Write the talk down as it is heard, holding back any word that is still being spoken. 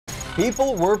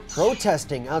People were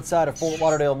protesting outside of Fort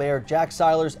Lauderdale Mayor Jack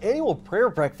Seiler's annual prayer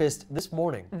breakfast this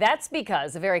morning. That's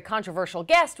because a very controversial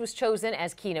guest was chosen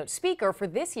as keynote speaker for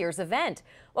this year's event.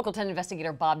 Local 10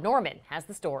 investigator Bob Norman has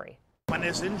the story. When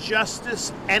there's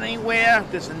injustice anywhere,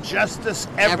 there's injustice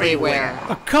everywhere.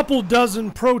 A couple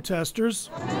dozen protesters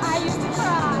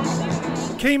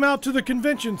came out to the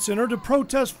convention center to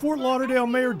protest Fort Lauderdale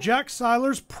Mayor Jack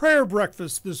Seiler's prayer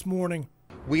breakfast this morning.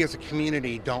 We as a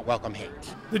community don't welcome hate.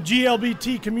 The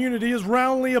LGBT community has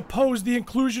roundly opposed the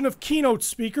inclusion of keynote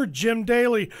speaker Jim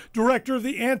Daly, director of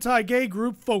the anti-gay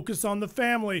group Focus on the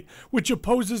Family, which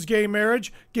opposes gay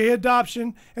marriage, gay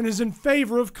adoption, and is in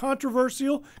favor of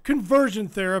controversial conversion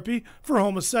therapy for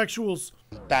homosexuals.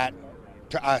 That,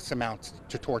 to us, amounts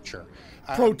to torture.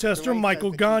 Protester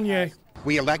Michael Gagne.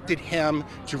 We elected him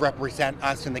to represent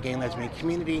us in the gay and lesbian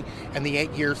community, and the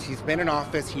 8 years he's been in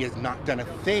office, he has not done a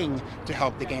thing to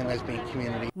help the gay and lesbian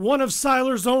community. One of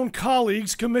Seiler's own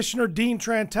colleagues, Commissioner Dean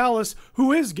Trantalis,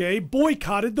 who is gay,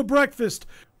 boycotted the breakfast.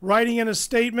 Writing in a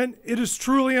statement, "It is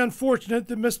truly unfortunate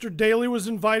that Mr. Daly was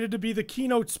invited to be the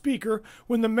keynote speaker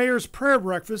when the mayor's prayer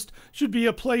breakfast should be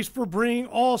a place for bringing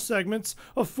all segments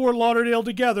of Fort Lauderdale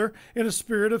together in a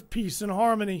spirit of peace and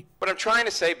harmony." What I'm trying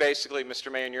to say, basically,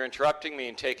 Mr. Mayor, and you're interrupting me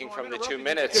and taking from the 2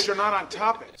 minutes. Because you're not on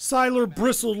topic. Seiler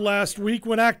bristled last week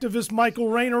when activist Michael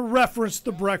Rayner referenced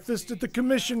the breakfast at the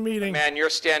commission meeting. Man, you're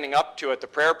standing up to at the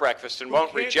prayer breakfast and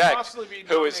won't reject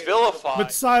who is vilified.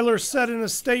 But Seiler said in a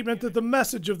statement that the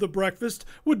message of the breakfast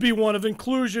would be one of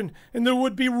inclusion, and that it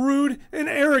would be rude and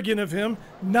arrogant of him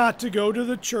not to go to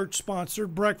the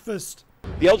church-sponsored breakfast.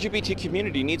 The LGBT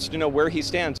community needs to know where he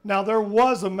stands. Now, there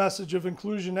was a message of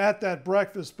inclusion at that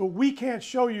breakfast, but we can't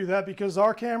show you that because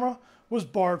our camera was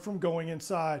barred from going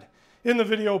inside. In the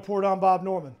video report, I'm Bob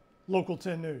Norman, Local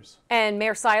 10 News. And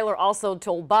Mayor Seiler also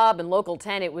told Bob and Local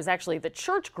 10 it was actually the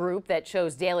church group that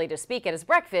chose Daly to speak at his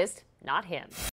breakfast, not him.